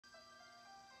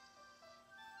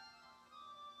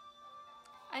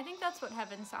I think that's what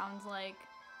heaven sounds like.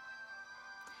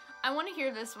 I want to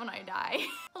hear this when I die.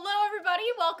 Hello everybody,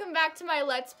 welcome back to my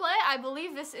Let's Play. I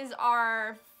believe this is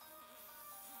our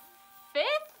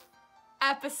 5th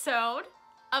episode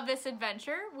of this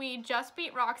adventure. We just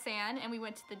beat Roxanne and we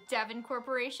went to the Devon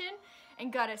Corporation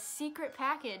and got a secret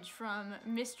package from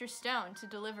Mr. Stone to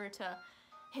deliver to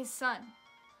his son,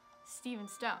 Steven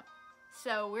Stone.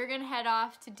 So we're gonna head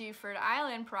off to Dewford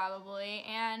Island probably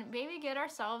and maybe get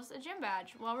ourselves a gym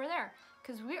badge while we're there,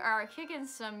 because we are kicking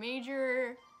some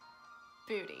major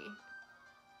booty.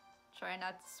 Try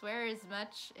not to swear as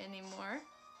much anymore.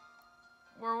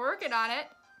 We're working on it.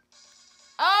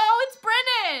 Oh, it's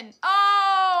Brendan!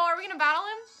 Oh, are we gonna battle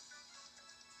him?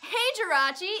 Hey,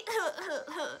 Jirachi!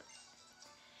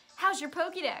 How's your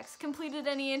Pokédex? Completed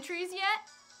any entries yet?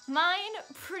 Mine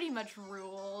pretty much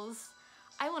rules.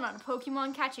 I went on a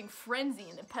Pokemon catching frenzy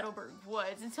in the Petalburg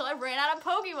Woods until I ran out of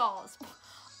Pokeballs.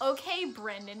 Okay,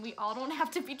 Brendan, we all don't have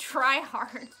to be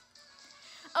tryhards.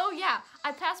 Oh yeah,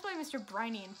 I passed by Mr.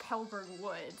 Brawley in Petalburg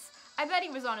Woods. I bet he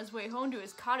was on his way home to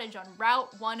his cottage on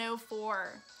Route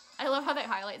 104. I love how they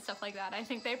highlight stuff like that. I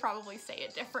think they probably say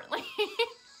it differently.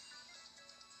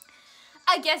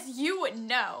 I guess you wouldn't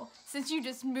know, since you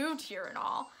just moved here and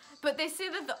all. But they say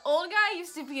that the old guy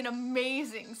used to be an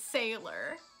amazing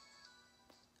sailor.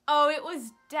 Oh, it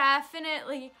was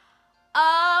definitely...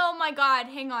 Oh my god,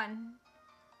 hang on.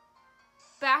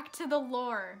 Back to the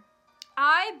lore.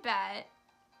 I bet...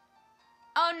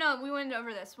 Oh no, we went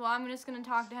over this. Well, I'm just gonna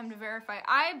talk to him to verify.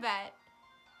 I bet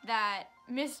that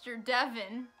Mr.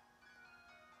 Devon,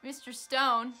 Mr.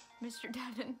 Stone, Mr.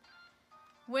 Devon,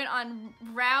 went on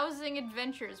rousing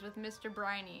adventures with Mr.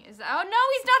 Brawley. Is that... Oh no,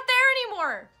 he's not there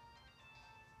anymore!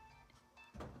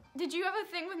 Did you have a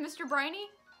thing with Mr. Brawley?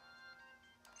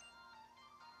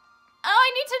 Oh,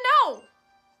 I need to know!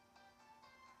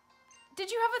 Did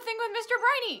you have a thing with Mr.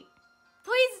 Brawley?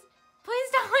 Please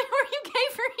tell me where you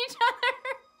gave for each other.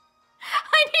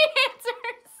 I need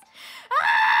answers.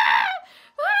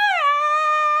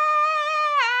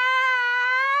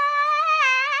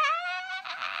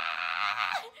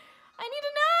 I need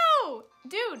to know.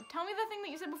 Dude, tell me the thing that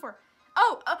you said before.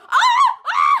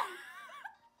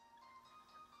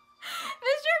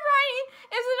 Mr. Brawley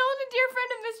is an old and dear friend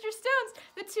of Mr. Stone's.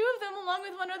 The two of them, along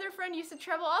with one other friend, used to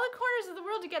travel all the corners of the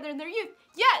world together in their youth.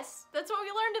 Yes, that's what we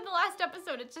learned in the last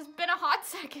episode. It's just been a hot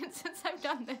second since I've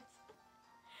done this.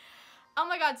 Oh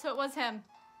my god, so it was him.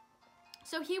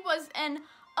 So he was an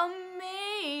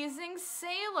amazing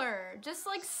sailor, just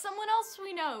like someone else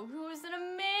we know who is an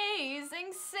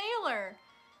amazing sailor,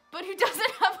 but who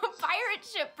doesn't have a pirate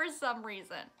ship for some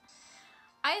reason.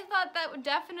 I thought that would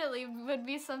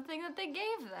be something that they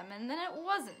gave them, and then it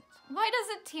wasn't. Why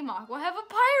doesn't Team Aqua have a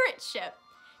pirate ship?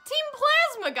 Team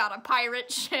Plasma got a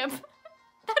pirate ship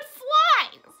that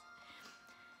flies!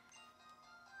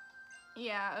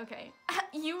 Yeah, okay.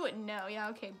 You wouldn't know. Yeah,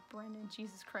 okay, Brendan,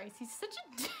 Jesus Christ. He's such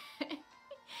a dick.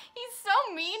 He's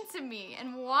so mean to me,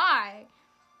 and why?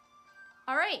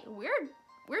 Alright,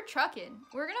 we're trucking.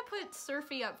 We're gonna put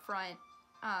Surfy up front,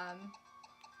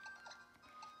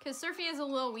 because Surfy is a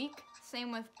little weak,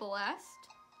 same with Blessed.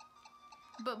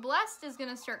 But Blessed is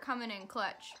gonna start coming in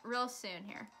clutch real soon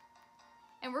here.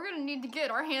 And we're gonna need to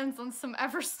get our hands on some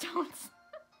Everstones.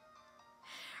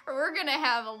 Or we're gonna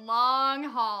have a long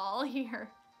haul here.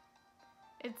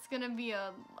 It's gonna be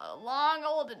a long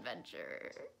old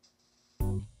adventure.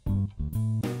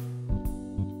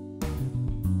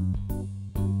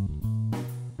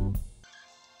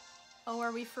 Oh,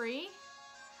 are we free?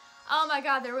 Oh my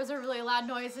god, there was a really loud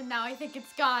noise and now I think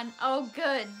it's gone. Oh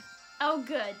good. Oh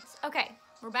good. Okay,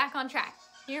 we're back on track.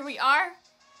 Here we are.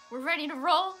 We're ready to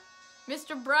roll.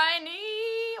 Mr. Brawley,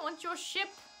 I want your ship.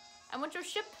 I want your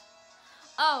ship.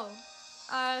 Oh,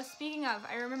 speaking of,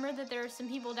 I remember that there are some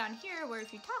people down here where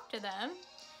if you talk to them,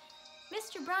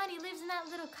 Mr. Brawley lives in that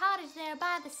little cottage there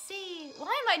by the sea. Why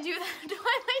am I doing that?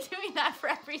 Why am I doing that for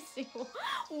every single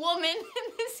woman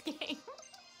in this game?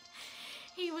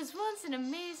 He was once an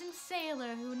amazing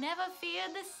sailor who never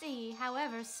feared the sea,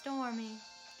 however stormy.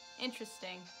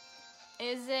 Interesting.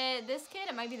 Is it this kid?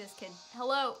 It might be this kid.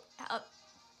 Hello. I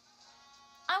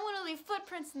want to leave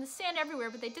footprints in the sand everywhere,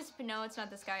 but they disappear. No, it's not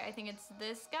this guy. I think it's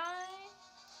this guy.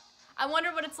 I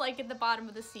wonder what it's like at the bottom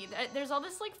of the sea. There's all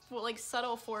this like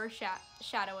subtle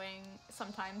foreshadowing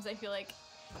sometimes, I feel like,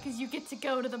 because you get to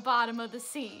go to the bottom of the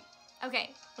sea.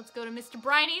 Okay, let's go to Mr.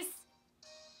 Brawley's.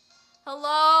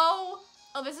 Hello?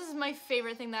 Oh, this is my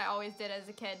favorite thing that I always did as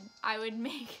a kid. I would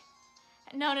make...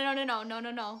 No, we gotta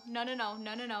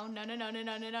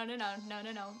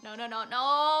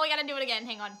do it again,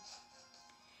 hang on.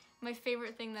 My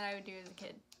favorite thing that I would do as a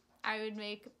kid. I would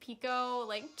make Pico,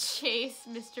 like, chase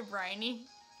Mr. Briny.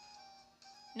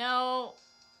 No.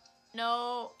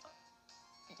 No.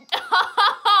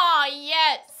 Oh,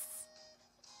 yes!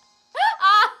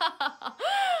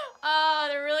 Oh,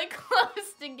 they're really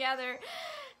close together.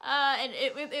 And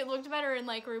it looked better in,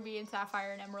 like, Ruby and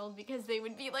Sapphire and Emerald because they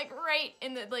would be, like, right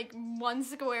in the, like, one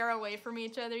square away from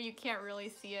each other. You can't really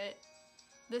see it.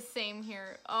 The same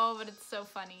here. Oh, but it's so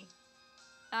funny.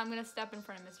 I'm gonna step in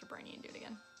front of Mr. Briny and do it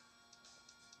again.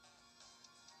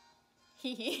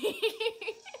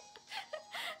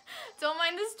 Don't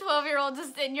mind this 12-year-old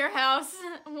just in your house.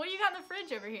 What do you got in the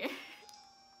fridge over here?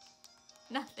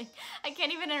 Nothing. I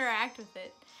can't even interact with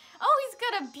it. Oh, he's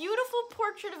got a beautiful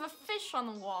portrait of a fish on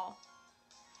the wall.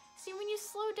 See, when you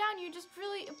slow down, you just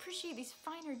really appreciate these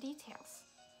finer details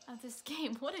of this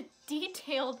game. What a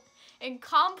detailed and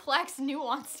complex,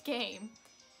 nuanced game.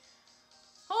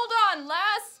 Hold on,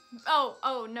 lass.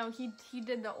 Oh, no, he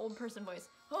did the old person voice.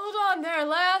 Hold on there,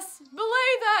 lass.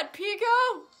 Belay that,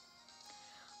 Pico.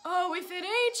 Oh, if it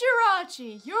ain't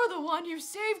Jirachi, you're the one who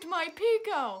saved my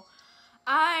Pico.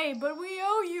 Aye, but we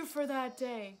owe you for that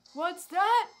day. What's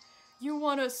that? You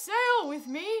want to sail with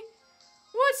me?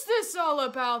 What's this all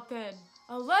about then?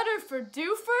 A letter for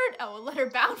Dewford? Oh, a letter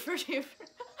bound for Dewford.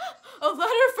 A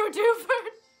letter for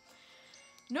Dewford?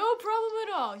 No problem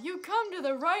at all. You come to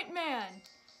the right man.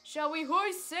 Shall we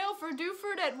hoist sail for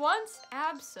Dewford at once?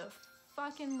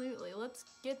 Abso-fucking-lutely. Let's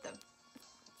get the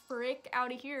frick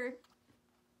out of here.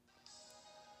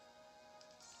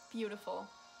 Beautiful.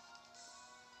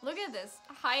 Look at this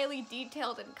highly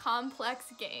detailed and complex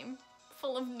game,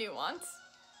 full of nuance.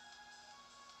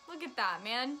 Look at that,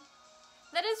 man.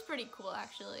 That is pretty cool,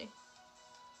 actually.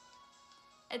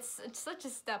 It's such a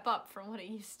step up from what it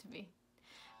used to be.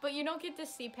 But you don't get to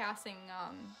see passing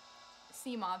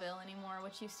Seamawville anymore,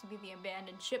 which used to be the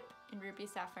abandoned ship in Ruby,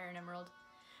 Sapphire, and Emerald.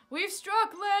 We've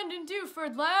struck land in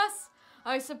Dewford, lass.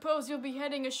 I suppose you'll be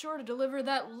heading ashore to deliver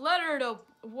that letter to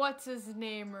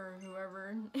what's-his-name or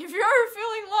whoever. If you're ever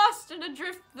feeling lost and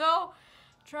adrift, though,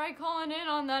 try calling in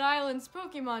on that island's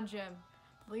Pokemon gym.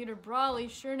 The leader Brawley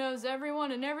sure knows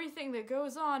everyone and everything that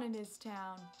goes on in his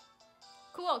town.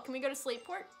 Cool, can we go to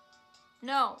Slateport?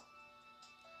 No.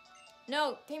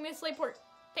 No, take me to Slateport.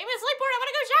 Take me to Slateport, I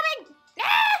wanna go shopping!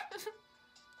 Ah!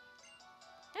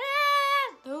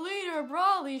 Ah! The leader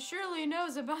Brawley surely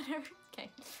knows about everything. Okay.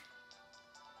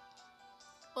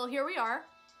 Well, here we are.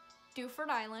 Dewford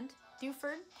Island.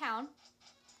 Dewford Town.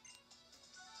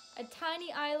 A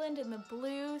tiny island in the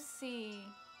blue sea.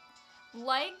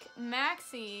 Like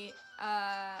Maxie,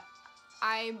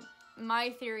 my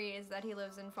theory is that he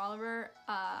lives in Foliver.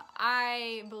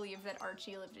 I believe that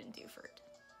Archie lived in Dewford.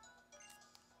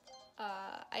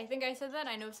 I think I said that.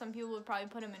 I know some people would probably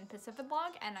put him in Pacific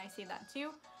Log, and I see that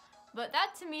too. But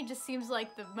that to me just seems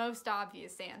like the most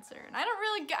obvious answer. And I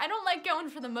don't like going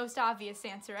for the most obvious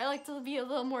answer. I like to be a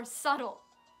little more subtle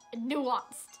and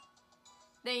nuanced.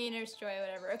 Then you destroy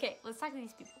whatever. Okay, let's talk to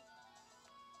these people.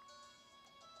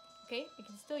 Okay, you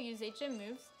can still use HM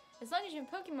moves. As long as you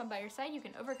have Pokemon by your side, you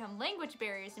can overcome language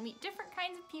barriers and meet different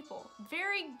kinds of people.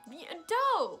 Very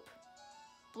dope!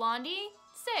 Blondie,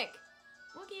 sick.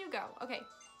 Look at you go. Okay.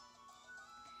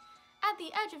 At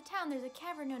the edge of town, there's a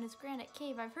cavern known as Granite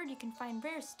Cave. I've heard you can find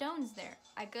rare stones there.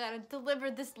 I gotta deliver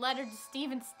this letter to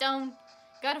Steven Stone.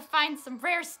 Gotta find some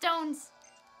rare stones.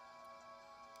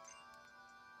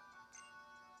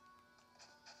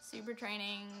 Super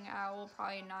training. We'll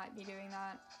probably not be doing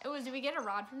that. Did we get a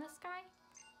rod from this guy?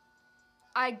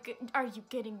 Are you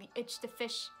getting the itch to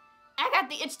fish? I got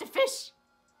the itch to fish.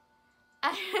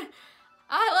 I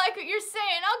like what you're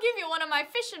saying. I'll give you one of my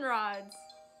fishing rods.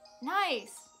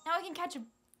 Nice. Now I can catch a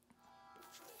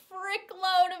frick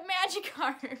load of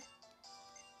Magikarp.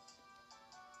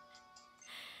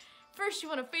 First you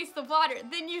want to face the water,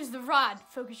 then use the rod.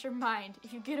 Focus your mind.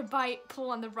 If you get a bite, pull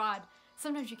on the rod.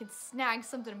 Sometimes you can snag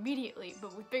something immediately,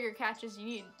 but with bigger catches you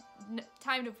need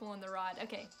time to pull on the rod.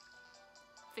 Okay.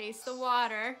 Face the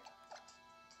water.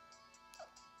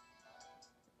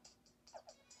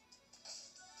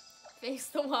 Face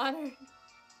the water.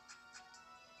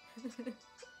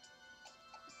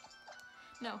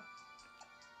 No.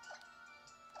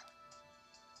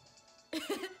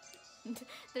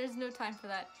 There's no time for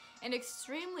that. An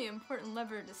extremely important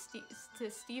lever to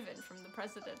Steven from the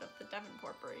president of the Devon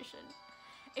Corporation.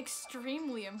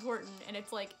 Extremely important, and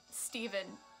it's like, Steven,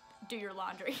 do your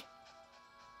laundry.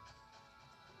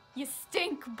 You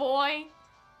stink, boy!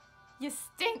 You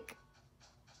stink!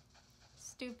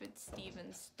 Stupid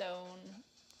Steven Stone.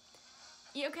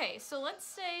 Okay, so let's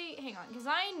say, hang on, because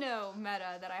I know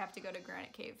meta that I have to go to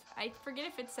Granite Cave. I forget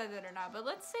if it said that or not, but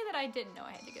let's say that I didn't know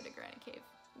I had to go to Granite Cave.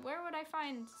 where would I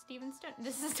find Steven Stone?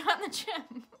 This is not in the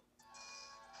gym.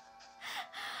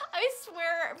 I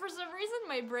swear, for some reason,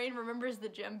 my brain remembers the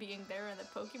gym being there and the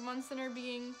Pokemon Center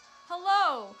being,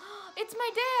 hello, it's my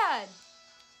dad.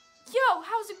 Yo,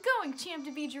 how's it going, Champ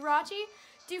to be Jirachi?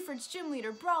 Dewford's gym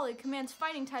leader, Brawley, commands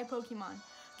fighting-type Pokemon.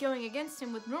 Going against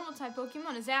him with normal-type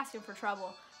Pokemon is asking for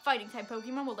trouble. Fighting-type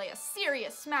Pokemon will lay a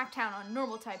serious smackdown on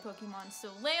normal-type Pokemon, so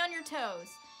lay on your toes.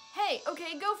 Hey,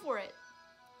 okay, go for it.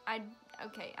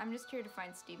 Okay, I'm just here to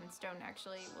find Steven Stone,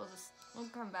 actually. We'll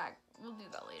come back. We'll do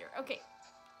that later. Okay.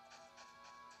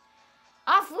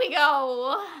 Off we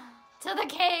go! To the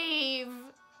cave!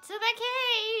 To the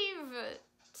cave!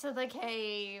 To the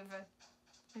cave.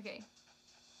 Okay.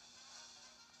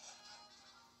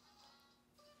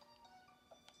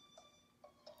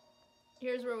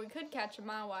 Here's where we could catch a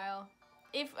Mawile.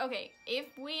 If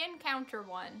we encounter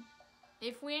one,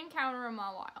 if we encounter a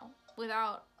Mawile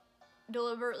without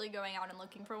deliberately going out and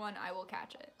looking for one, I will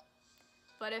catch it.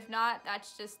 But if not,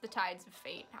 that's just the tides of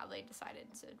fate, how they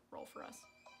decided to roll for us.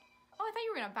 Oh, I thought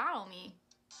you were gonna battle me.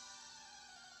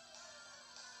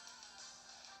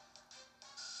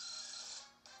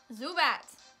 Zubat.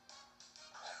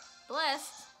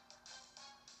 Blessed.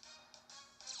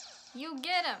 You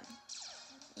get him.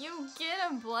 You get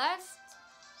him, Blessed.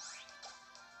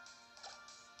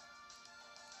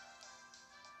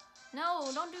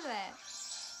 No, don't do that.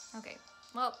 Okay.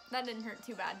 Well, that didn't hurt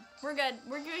too bad. We're good.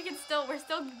 We're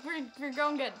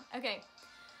going good. Okay.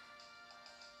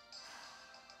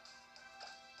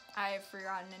 I've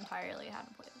forgotten entirely how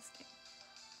to play this game.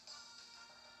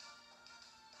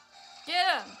 Get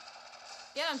him!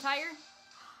 Get him, Tiger!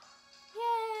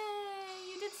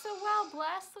 Yay! You did so well,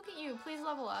 Blast. Look at you. Please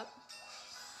level up.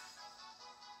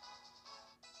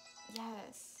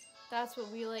 Yes. That's what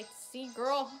we like to see,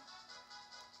 girl.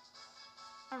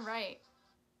 Alright.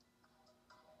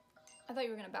 I thought you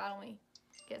were gonna battle me.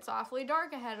 Gets awfully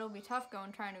dark ahead. It'll be tough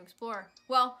going trying to explore.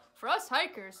 Well, for us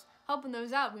hikers, helping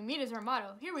those out we meet is our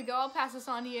motto. Here we go. I'll pass this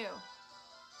on to you.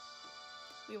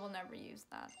 We will never use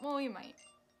that. Well, we might.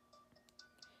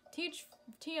 Teach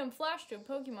TM Flash to a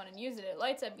Pokemon and use it. It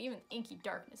lights up even the inky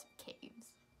darkness of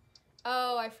caves.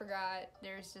 Oh, I forgot.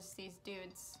 There's just these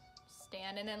dudes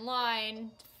standing in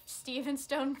line. Steven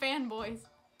Stone fanboys.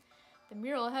 The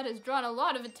mural ahead has drawn a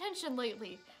lot of attention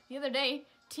lately. The other day,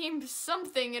 Team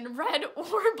something in red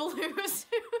or blue suits.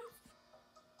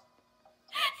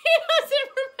 He doesn't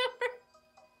remember.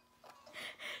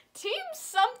 Team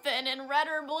something in red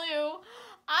or blue.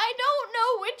 I don't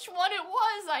know which one it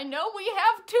was. I know we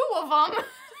have two of them.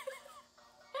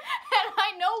 And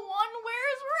I know one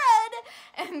wears red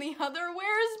and the other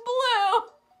wears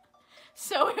blue.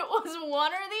 So it was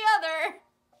one or the other.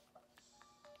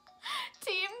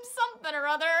 Team something or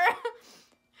other.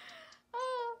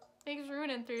 Oh, thanks for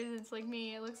running through. It's like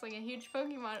me. It looks like a huge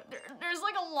Pokemon. There's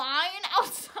like a line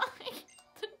outside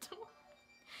the door.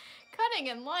 Cutting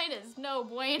in line is no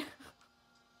bueno.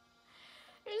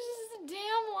 There's just a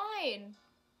damn line.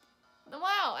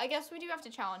 Wow, I guess we do have to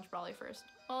challenge Brawley first.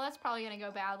 Well, that's probably gonna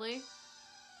go badly.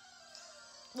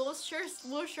 We'll sure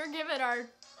give it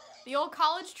the old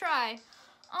college try.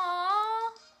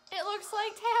 Aww, it looks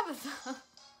like Tabitha.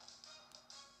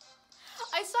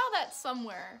 I saw that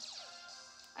somewhere.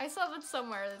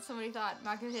 That somebody thought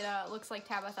Makuhita looks like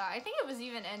Tabitha. I think it was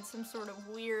even in some sort of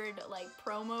weird, like,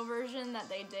 promo version that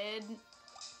they did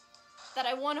that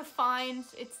I want to find.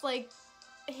 It's like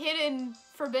hidden,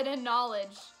 forbidden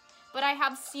knowledge. But I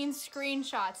have seen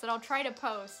screenshots that I'll try to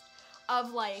post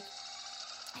of, like,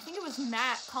 I think it was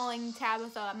Matt calling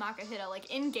Tabitha Makuhita,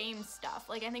 like, in-game stuff.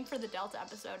 Like, I think for the Delta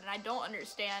episode, and I don't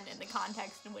understand in the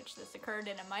context in which this occurred,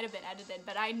 and it might have been edited,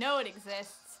 but I know it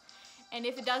exists. And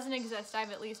if it doesn't exist,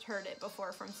 I've at least heard it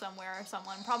before from somewhere or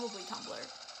someone, probably Tumblr.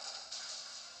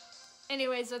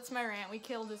 Anyways, that's my rant. We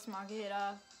killed this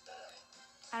Makuhita.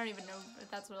 I don't even know if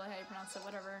that's really how you pronounce it,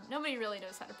 whatever. Nobody really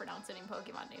knows how to pronounce any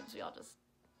Pokemon names. We all just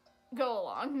go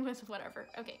along with whatever.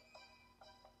 Okay.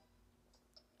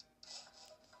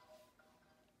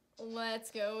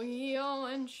 Let's go heal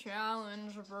and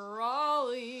challenge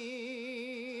Brawley.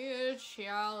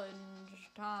 Challenge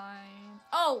time.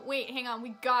 Oh, wait, hang on.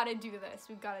 We gotta do this.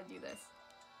 We gotta do this.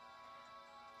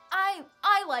 I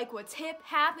like what's hip,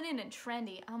 happening, and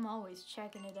trendy. I'm always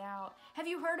checking it out. Have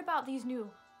you heard about these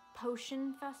new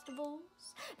potion festivals?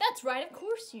 That's right, of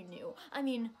course you knew. I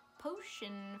mean,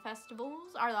 potion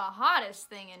festivals are the hottest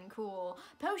thing in cool.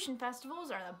 Potion festivals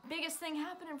are the biggest thing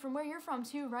happening from where you're from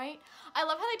too, right? I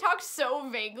love how they talk so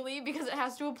vaguely because it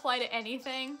has to apply to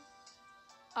anything.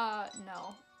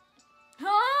 No.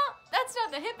 Huh? That's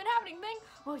not the hip and happening thing?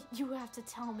 Well, you have to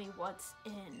tell me what's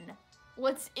in.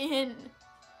 What's in?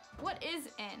 What is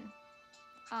N?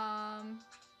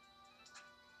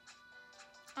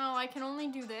 Oh, I can only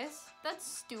do this? That's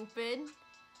stupid.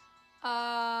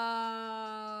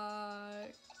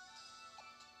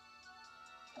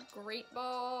 Great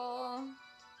ball.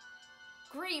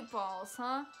 Great balls,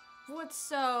 huh? What's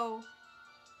so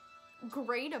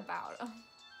great about them?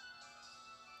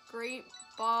 Great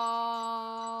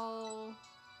ball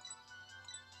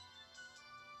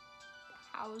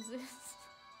houses.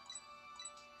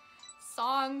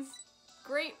 Songs.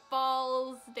 Great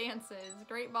balls dances.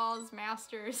 Great balls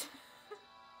masters.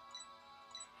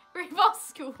 Great balls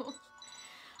schools.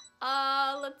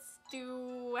 Let's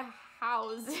do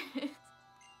houses.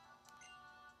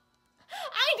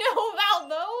 I know about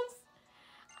those.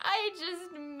 I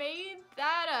just made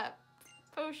that up.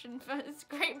 Potion Fest. It's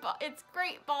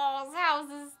Great Balls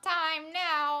houses time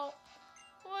now.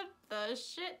 What the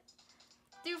shit?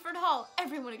 Dewford Hall.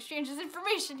 Everyone exchanges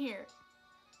information here.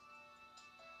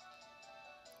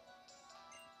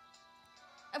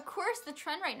 Of course, the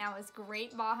trend right now is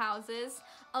great ball houses.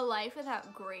 A life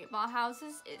without great ball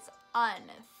houses is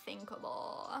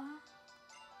unthinkable.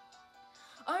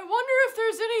 I wonder if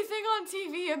there's anything on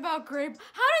TV about grape.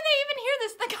 How did they even hear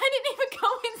this? The guy didn't even go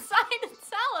inside and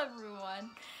tell everyone.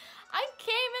 I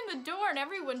came in the door and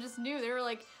everyone just knew. They were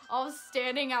like all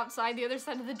standing outside the other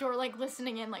side of the door, like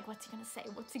listening in, like, what's he gonna say?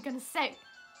 What's he gonna say?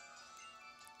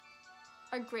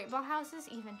 Are great ball houses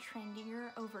even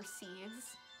trendier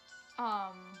overseas?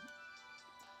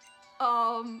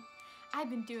 I've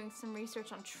been doing some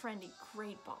research on trendy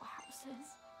great ball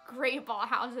houses. Great ball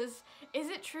houses. Is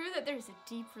it true that there's a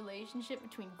deep relationship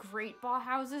between great ball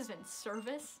houses and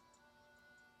service?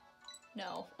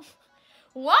 No.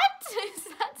 What? Is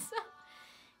that so?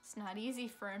 It's not easy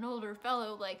for an older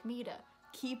fellow like me to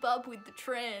keep up with the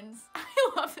trends. I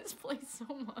love this place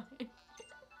so much.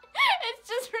 It's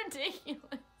just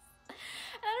ridiculous.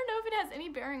 I don't know if it has any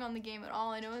bearing on the game at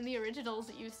all. I know in the originals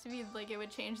it used to be like it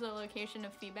would change the location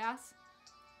of Feebas.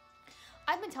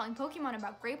 I've been telling Pokemon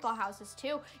about great ball houses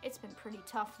too. It's been pretty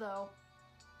tough though.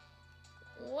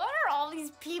 What are all these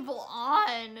people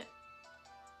on?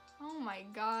 Oh my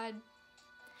god.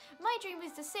 My dream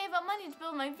is to save up money to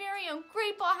build my very own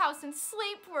great ball house in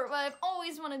Slateport where I've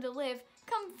always wanted to live.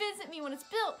 Come visit me when it's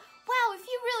built. Wow, if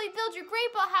you really build your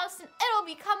great ball house, then it'll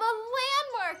become a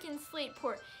landmark in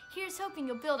Slateport. Here's hoping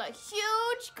you'll build a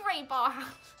huge great ball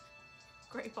house.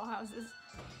 Great ball houses.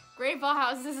 Great ball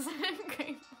houses.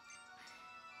 Great.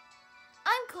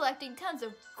 I'm collecting tons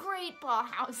of great ball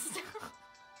houses.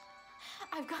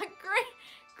 I've got great,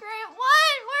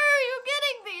 what? Where are you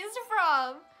getting these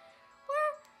from?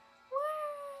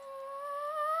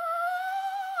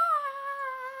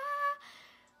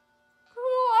 Who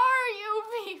are you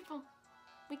people?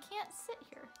 We can't sit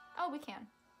here. Oh, we can.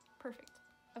 Perfect.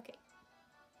 Okay.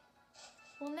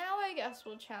 Well, now I guess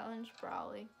we'll challenge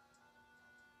Brawley.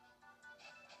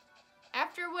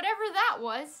 After whatever that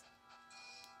was.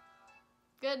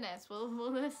 Goodness, will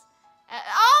this...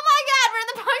 oh my god, we're in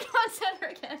the Pokemon Center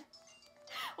again.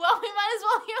 Well, we might as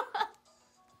well heal up.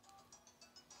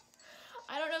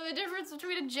 I don't know the difference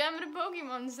between a gym and a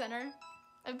Pokemon Center.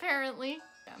 Apparently.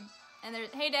 And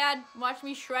there's... hey, Dad, watch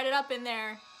me shred it up in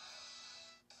there.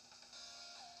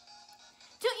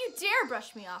 Don't you dare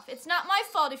brush me off. It's not my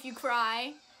fault if you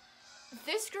cry.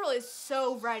 This girl is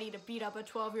so ready to beat up a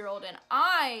 12-year-old, and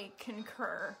I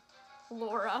concur,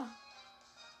 Laura.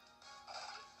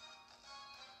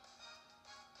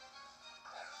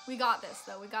 We got this,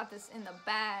 though. We got this in the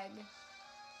bag.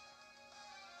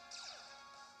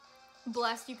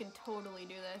 Blessed, you can totally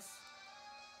do this.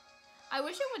 I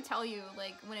wish it would tell you,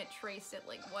 like, when it traced it,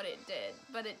 like, what it did,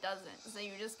 but it doesn't. So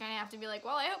you just kind of have to be like,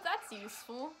 well, I hope that's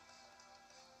useful.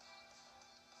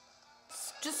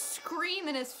 Just scream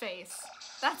in his face.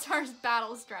 That's our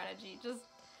battle strategy. Just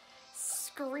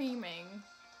screaming.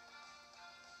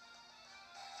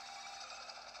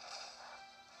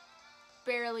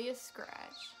 Barely a scratch.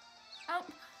 Oh,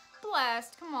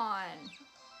 Blessed, come on.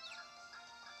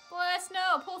 Blessed,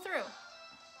 no, pull through.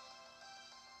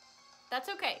 That's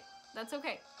okay. That's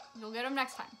okay. You'll get him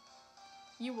next time.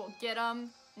 You will get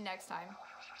him next time.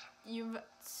 You've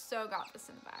so got this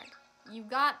in the bag. You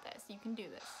got this. You can do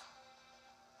this.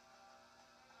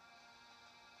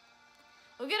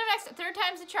 We'll get him next time. Third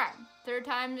time's the charm. Third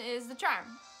time is the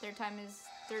charm. Third time is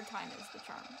the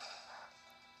charm.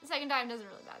 The second time doesn't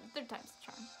really matter. The third time's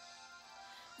the charm.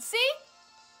 See?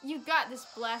 You got this,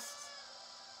 Blessed.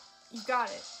 You got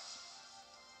it.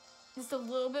 Just a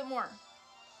little bit more.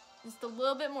 Just a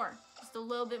little bit more. Just a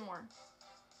little bit more.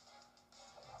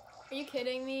 Are you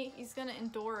kidding me? He's gonna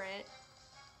endure it.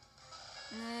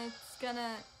 It's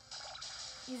gonna...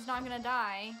 He's not gonna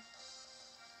die.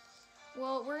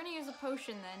 Well, we're gonna use a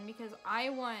potion then, because I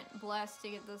want Bless to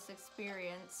get this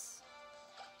experience.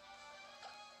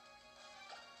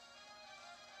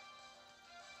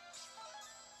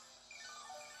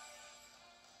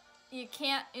 You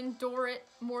can't endure it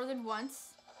more than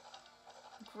once.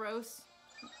 Gross.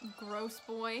 Gross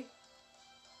boy.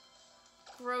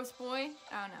 Gross boy.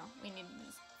 Oh no, we need to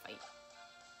just fight.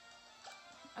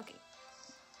 Okay.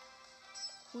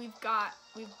 We're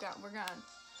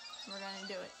gonna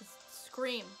do it. Just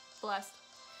scream, Blessed.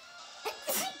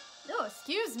 Oh,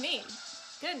 excuse me.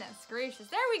 Goodness gracious.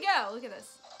 There we go. Look at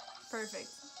this. Perfect.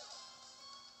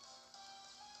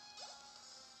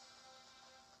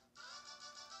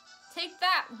 Take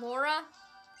that, Laura.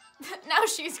 Now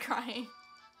she's crying.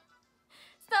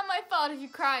 It's not my fault if you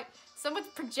cry. Someone's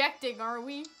projecting, are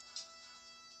we?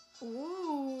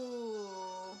 Ooh.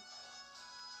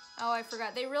 Oh, I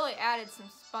forgot. They really added some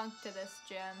spunk to this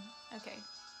gym. Okay,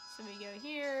 so we go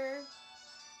here.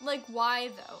 Like, why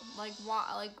though? Like,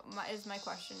 why? Like, my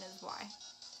question is why?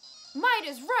 Might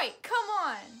is right. Come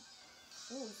on.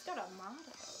 Ooh, he's got a motto.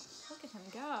 Look at him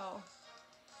go.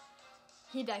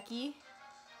 Hideki.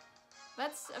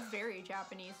 That's a very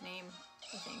Japanese name,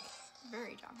 I think.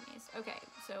 Very Japanese. Okay,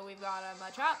 so we've got a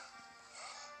Machop.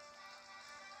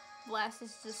 Blast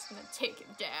is just gonna take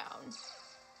him down.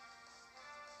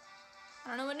 I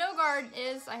don't know what no guard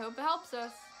is. I hope it helps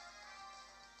us.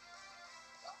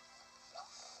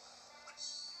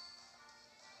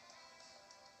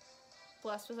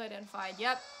 Blessed was identified.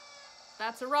 Yep.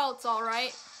 That's a Ralts,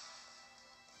 alright.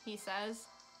 He says.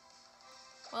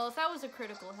 Well, if that was a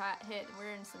critical hit,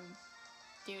 we're in some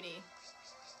duty.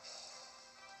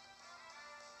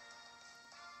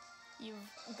 You've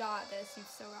got this. You've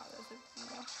so got this.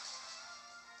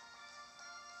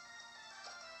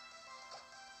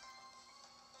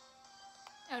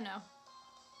 Oh no.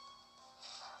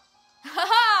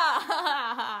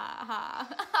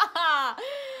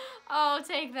 Oh,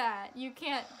 take that. You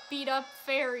can't beat up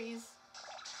fairies.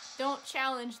 Don't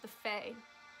challenge the fae.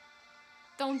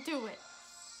 Don't do it.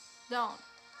 Don't.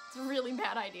 It's a really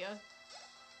bad idea.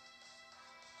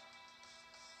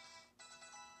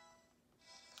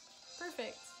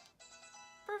 Perfect.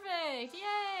 Perfect.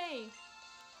 Yay.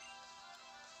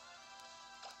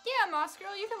 Yeah, Moss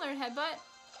Girl, you can learn Headbutt.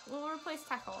 We'll replace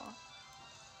Tackle.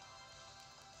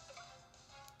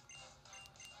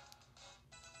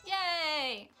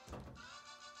 Yay!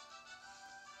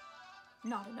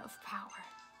 Not enough power.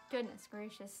 Goodness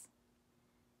gracious.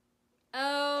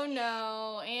 Oh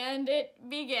no, and it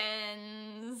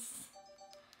begins.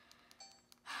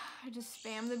 I just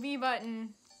spam the B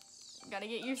button. Gotta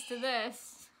get used to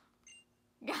this.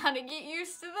 Gotta get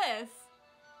used to this.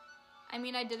 I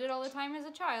mean, I did it all the time as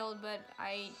a child, but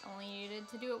I only needed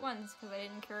to do it once because I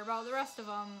didn't care about the rest of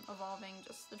them evolving,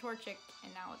 just the Torchic,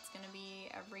 and now it's gonna be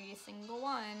every single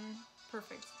one.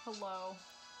 Perfect. Hello.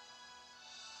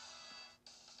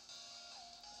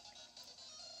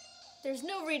 There's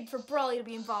no reason for Brawley to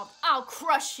be involved. I'll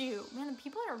crush you! Man, the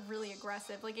people are really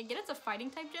aggressive. Like, I get it's a fighting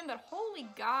type gym, but holy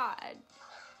god.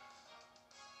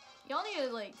 Y'all need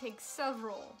to, like, take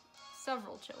several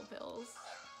chill pills.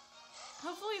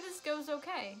 Hopefully this goes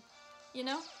okay, you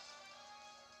know?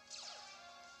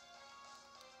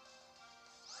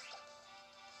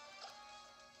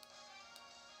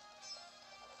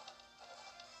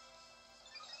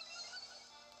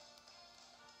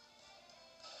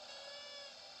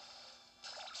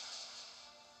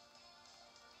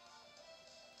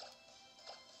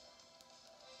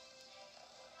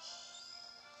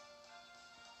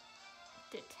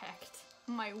 Detect.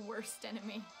 My worst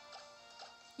enemy.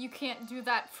 You can't do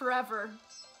that forever.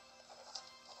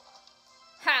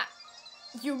 Ha!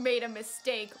 You made a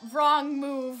mistake. Wrong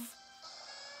move.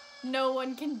 No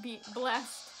one can beat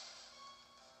Blessed.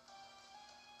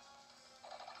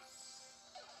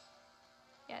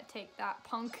 Yeah, take that,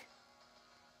 punk.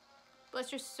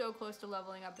 Bless, you're so close to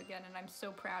leveling up again, and I'm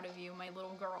so proud of you, my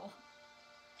little girl.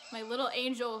 My little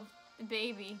angel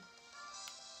baby.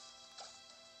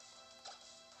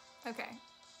 Okay.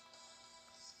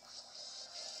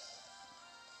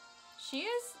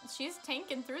 She's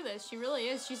tanking through this. She really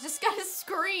is. She's just gotta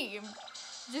scream.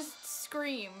 Just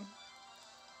scream.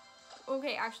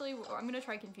 Okay, actually, I'm gonna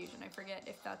try Confusion. I forget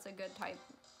if that's a good type.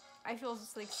 I feel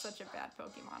just like such a bad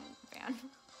Pokemon fan.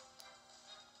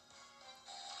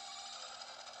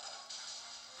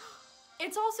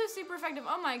 It's also super effective.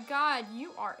 Oh my god,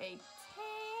 you are a tank.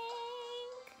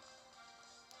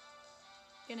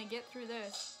 Gonna get through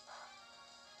this.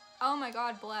 Oh my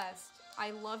god, Blessed.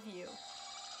 I love you.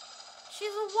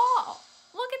 She's a wall.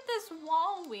 Look at this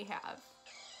wall we have.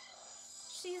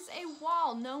 she's a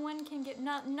wall. No one can get,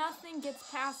 nothing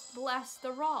gets past bless the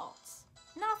Ralts.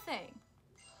 Nothing.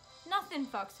 Nothing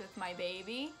fucks with my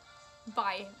baby.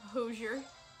 By Hosier.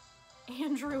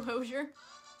 Andrew Hosier.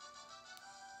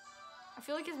 I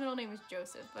feel like his middle name is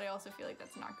Joseph, but I also feel like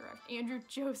that's not correct. Andrew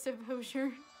Joseph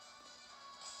Hosier.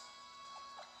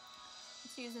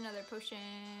 Let's use another potion.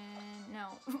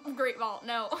 No. Great Vault,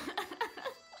 no.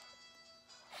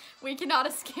 We cannot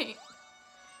escape.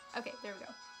 Okay, there we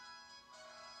go.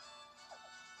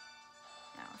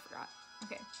 No, I forgot.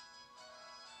 Okay.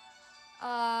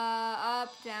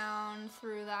 Up, down,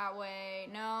 through that way.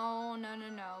 No, no, no,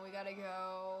 no. We gotta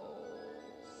go.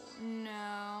 No.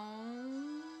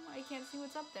 I can't see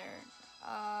what's up there.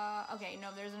 Okay, no,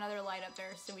 there's another light up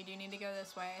there, so we do need to go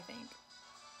this way, I think.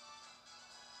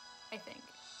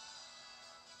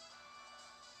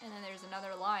 And then there's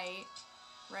another light,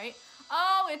 right?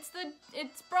 Oh, it's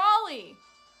Brawley!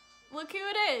 Look who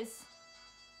it is!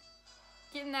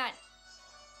 Getting that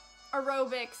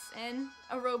aerobics in.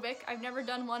 Aerobic. I've never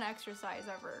done one exercise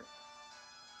ever.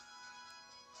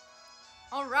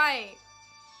 Alright.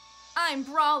 I'm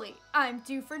Brawley. I'm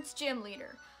Dewford's gym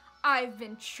leader. I've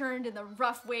been churned in the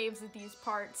rough waves of these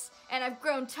parts, and I've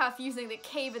grown tough using the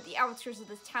cave at the outskirts of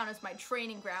this town as my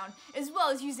training ground, as well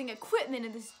as using equipment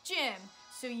in this gym.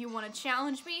 So you want to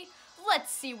challenge me?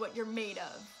 Let's see what you're made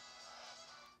of.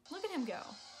 Look at him go.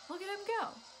 Look at him go.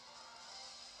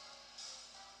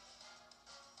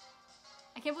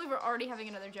 I can't believe we're already having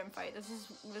another gym fight. This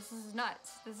is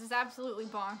nuts. This is absolutely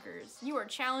bonkers. You are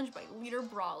challenged by Leader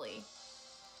Brawley.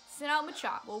 Send out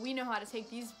Machop. Well, we know how to take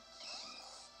these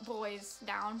boys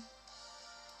down.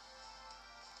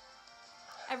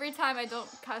 Every time I don't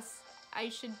cuss, I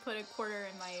should put a quarter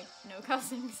in my no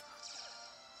cussing.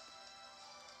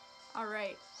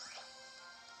 Alright.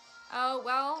 Oh,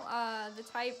 well, the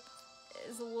type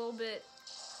is a little bit...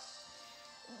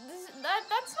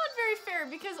 That's not very fair,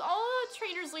 because all the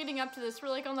trainers leading up to this were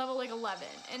like on level like 11,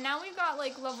 and now we've got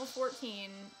like level 14,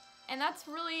 and that's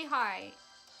really high.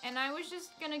 And I was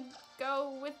just gonna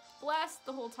go with Bless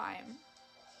the whole time.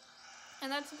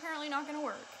 And that's apparently not gonna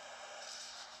work.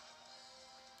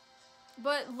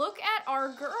 But look at our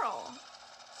girl.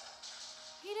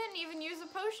 He didn't even use a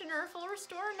potion or a full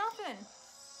restore, nothing.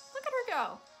 Look at her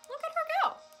go. Look at her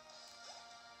go.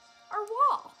 Our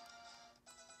wall.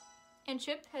 And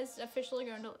Chip has officially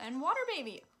gone to, and Water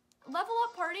Baby. Level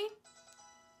up party.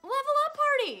 Level up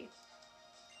party.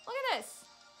 Look at this.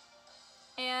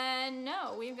 And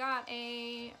no, we've got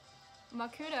a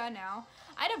Makuta now.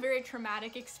 I had a very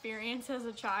traumatic experience as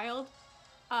a child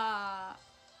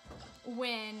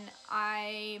when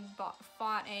I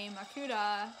fought a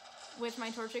Makuta with my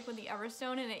Torchic with the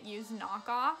Everstone and it used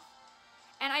knockoff.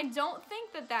 And I don't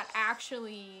think that that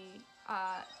actually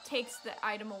takes the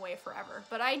item away forever,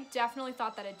 but I definitely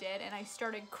thought that it did, and I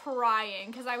started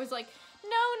crying because I was like, no,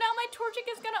 now my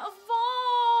Torchic is gonna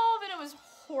evolve, and it was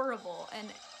horrible, and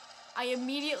I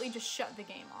immediately just shut the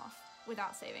game off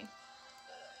without saving.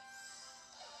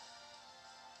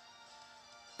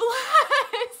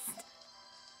 Blessed!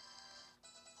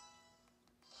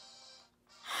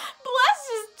 Bless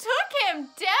just took him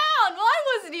down while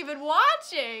I wasn't even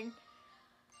watching.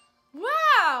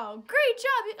 Wow, great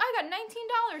job. I got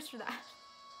 $19 for that.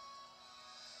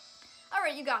 All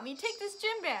right, you got me. Take this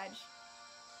gym badge.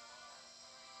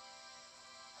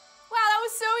 Wow, that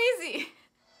was so easy.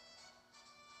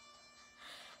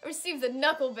 Receive the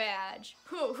Knuckle Badge.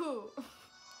 Hoo hoo.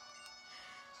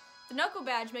 The Knuckle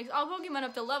Badge makes all Pokemon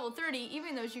up to level 30,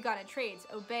 even those you got in trades.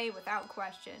 Obey without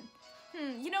question.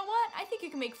 You know what? I think you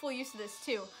can make full use of this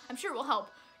too. I'm sure it will help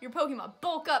your Pokemon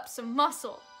bulk up some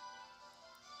muscle.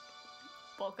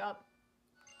 Bulk up.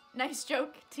 Nice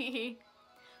joke, teehee.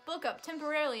 Bulk up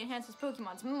temporarily enhances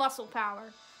Pokemon's muscle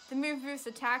power. The move boosts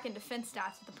attack and defense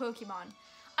stats of the Pokemon.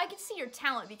 I can see your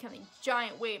talent becoming a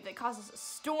giant wave that causes a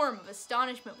storm of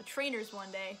astonishment with trainers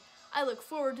one day. I look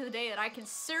forward to the day that I can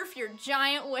surf your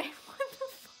giant wave. What the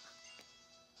fuck?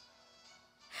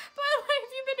 By the way,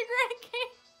 have you been to Grand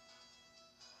Canyon?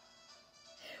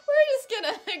 We're just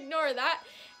gonna ignore that.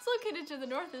 It's located to the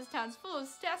north of this town. It's full of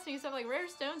stats and stuff like rare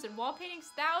stones and wall paintings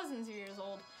thousands of years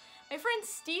old. My friend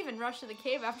Steven rushed to the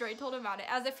cave after I told him about it,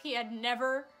 as if he had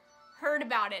never heard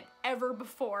about it ever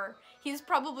before. He's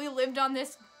probably lived on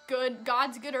this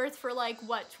God's good earth for like,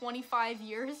 what, 25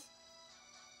 years?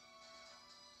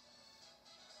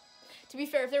 To be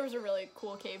fair, if there was a really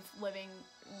cool cave living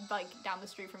like down the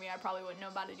street from me, I probably wouldn't know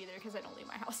about it either because I don't leave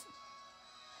my house.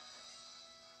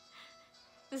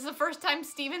 This is the first time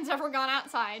Steven's ever gone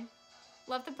outside.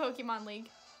 Left the Pokemon League.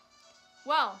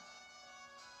 Well,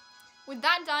 with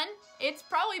that done, it's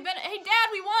probably been... Hey,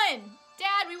 Dad, we won!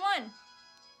 Dad, we won!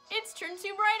 It's turned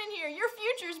too bright in here. Your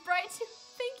future's bright too.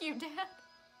 Thank you, Dad.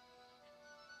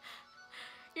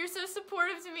 You're so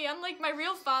supportive to me, unlike my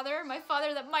real father, my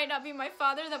father that might not be my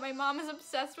father, that my mom is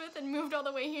obsessed with and moved all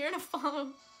the way here to follow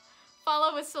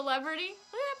a celebrity.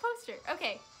 Look at that poster.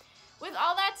 Okay, with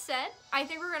all that said, I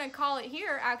think we're gonna call it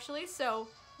here, actually. So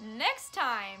next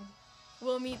time,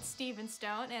 we'll meet Steven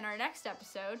Stone in our next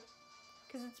episode,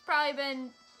 because it's probably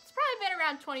been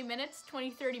around 20 minutes,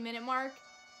 20-30 minute mark.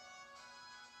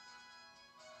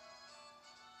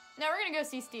 Now we're gonna go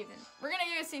see Steven. We're gonna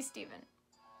go see Steven.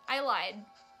 I lied.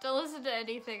 Don't listen to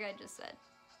anything I just said.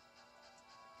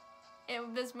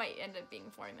 This might end up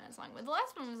being 40 minutes long, but the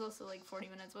last one was also like 40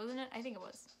 minutes, wasn't it? I think it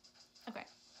was. Okay.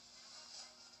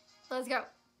 Let's go.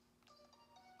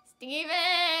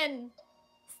 Steven!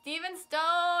 Steven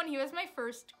Stone! He was my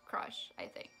first crush, I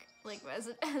think. Like,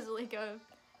 as like a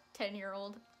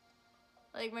 10-year-old.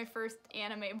 Like, my first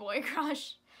anime boy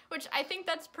crush. Which, I think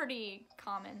that's pretty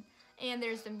common. And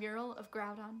there's the mural of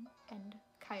Groudon and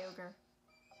Kyogre.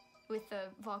 With the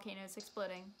volcanoes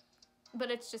exploding.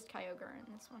 But it's just Kyogre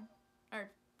in this one. Or,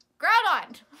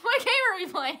 Groudon! What game are we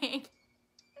playing?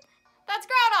 That's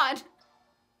Groudon!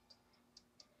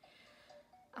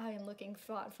 I am looking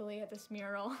thoughtfully at this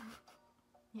mural.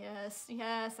 Yes,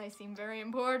 yes, I seem very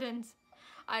important.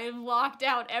 I locked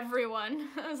out everyone.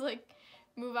 I was like,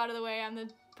 move out of the way, I'm the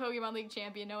Pokemon League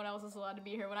champion, no one else is allowed to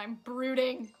be here when I'm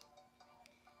brooding.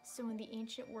 So in the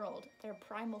ancient world, their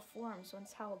primal forms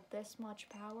once held this much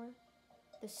power?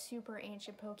 The super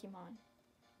ancient Pokemon.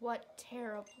 What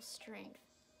terrible strength.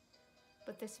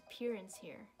 But this appearance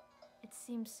here, it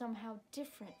seems somehow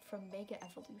different from Mega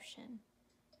Evolution.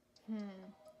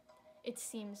 It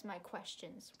seems my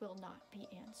questions will not be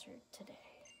answered today.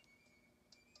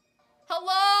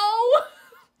 Hello?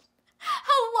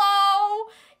 Hello?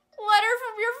 Letter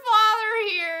from your father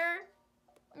here,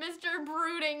 Mr.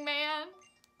 Brooding Man.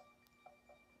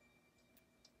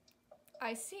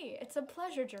 I see. It's a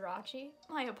pleasure, Jirachi.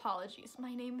 My apologies.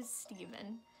 My name is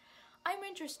Steven. I'm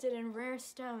interested in rare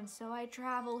stones, so I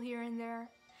travel here and there.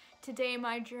 Today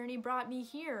my journey brought me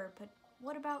here, but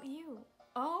what about you?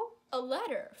 Oh, a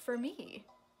letter for me.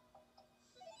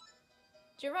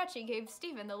 Jirachi gave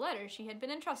Steven the letter she had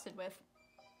been entrusted with.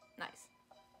 Nice.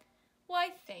 Why,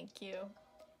 thank you.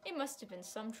 It must have been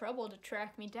some trouble to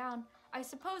track me down. I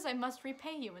suppose I must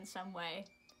repay you in some way.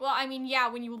 Well, I mean, yeah,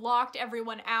 when you locked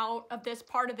everyone out of this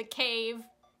part of the cave,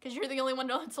 because you're the only one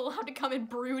that's allowed to come and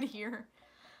brood here.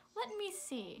 Let me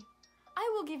see.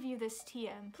 I will give you this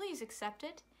TM. Please accept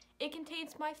it. It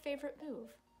contains my favorite move,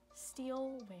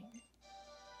 Steel Wing.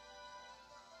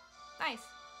 Nice.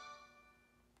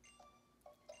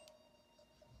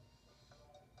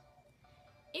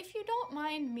 If you don't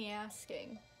mind me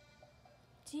asking,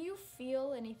 do you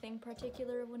feel anything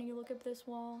particular when you look at this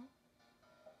wall?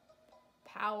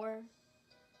 Power,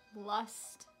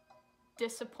 lust,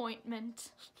 disappointment,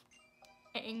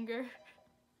 anger.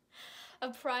 A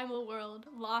primal world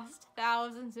lost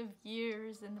thousands of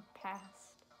years in the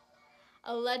past.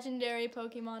 A legendary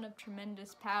Pokemon of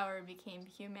tremendous power became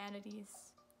humanity's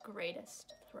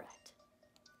greatest threat.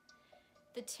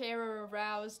 The terror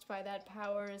aroused by that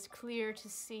power is clear to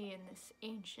see in this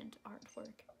ancient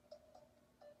artwork.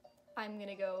 I'm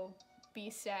gonna go be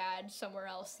sad somewhere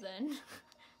else then.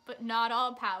 But not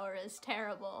all power is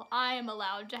terrible. I am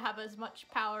allowed to have as much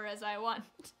power as I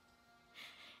want.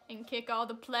 And kick all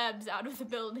the plebs out of the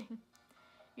building.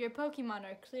 Your Pokemon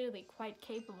are clearly quite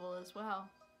capable as well.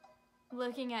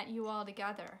 Looking at you all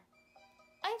together,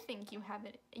 I think you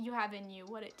have in you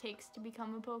what it takes to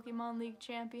become a Pokemon League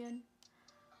champion.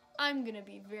 I'm gonna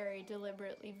be very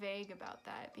deliberately vague about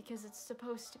that because it's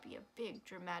supposed to be a big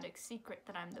dramatic secret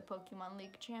that I'm the Pokemon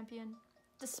League champion,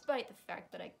 despite the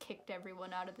fact that I kicked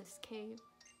everyone out of this cave.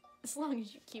 As long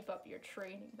as you keep up your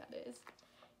training, that is.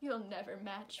 You'll never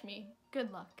match me.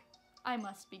 Good luck. I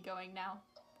must be going now.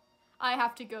 I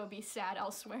have to go be sad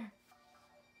elsewhere.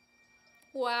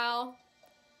 Wow.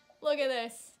 Look at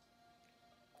this.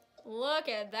 Look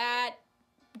at that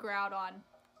Groudon.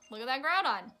 Look at that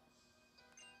Groudon.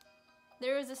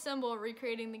 There is a symbol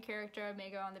recreating the character of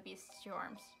Mega on the beast's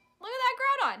arms. Look at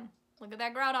that Groudon. Look at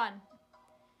that Groudon.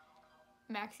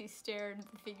 Maxie stared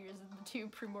at the figures of the two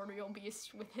primordial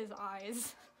beasts with his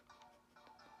eyes.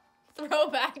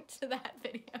 Throwback to that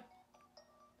video.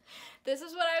 This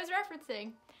is what I was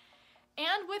referencing.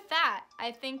 And with that,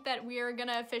 I think that we are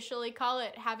gonna officially call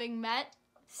it, having met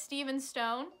Steven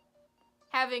Stone,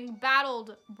 having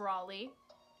battled Brawley,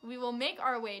 we will make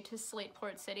our way to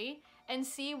Slateport City and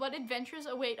see what adventures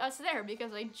await us there,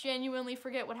 because I genuinely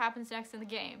forget what happens next in the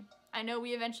game. I know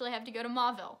we eventually have to go to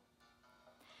Mauville.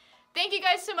 Thank you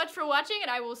guys so much for watching, and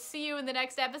I will see you in the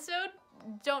next episode.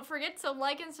 Don't forget to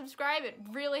like and subscribe. It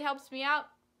really helps me out.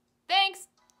 Thanks.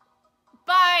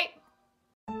 Bye.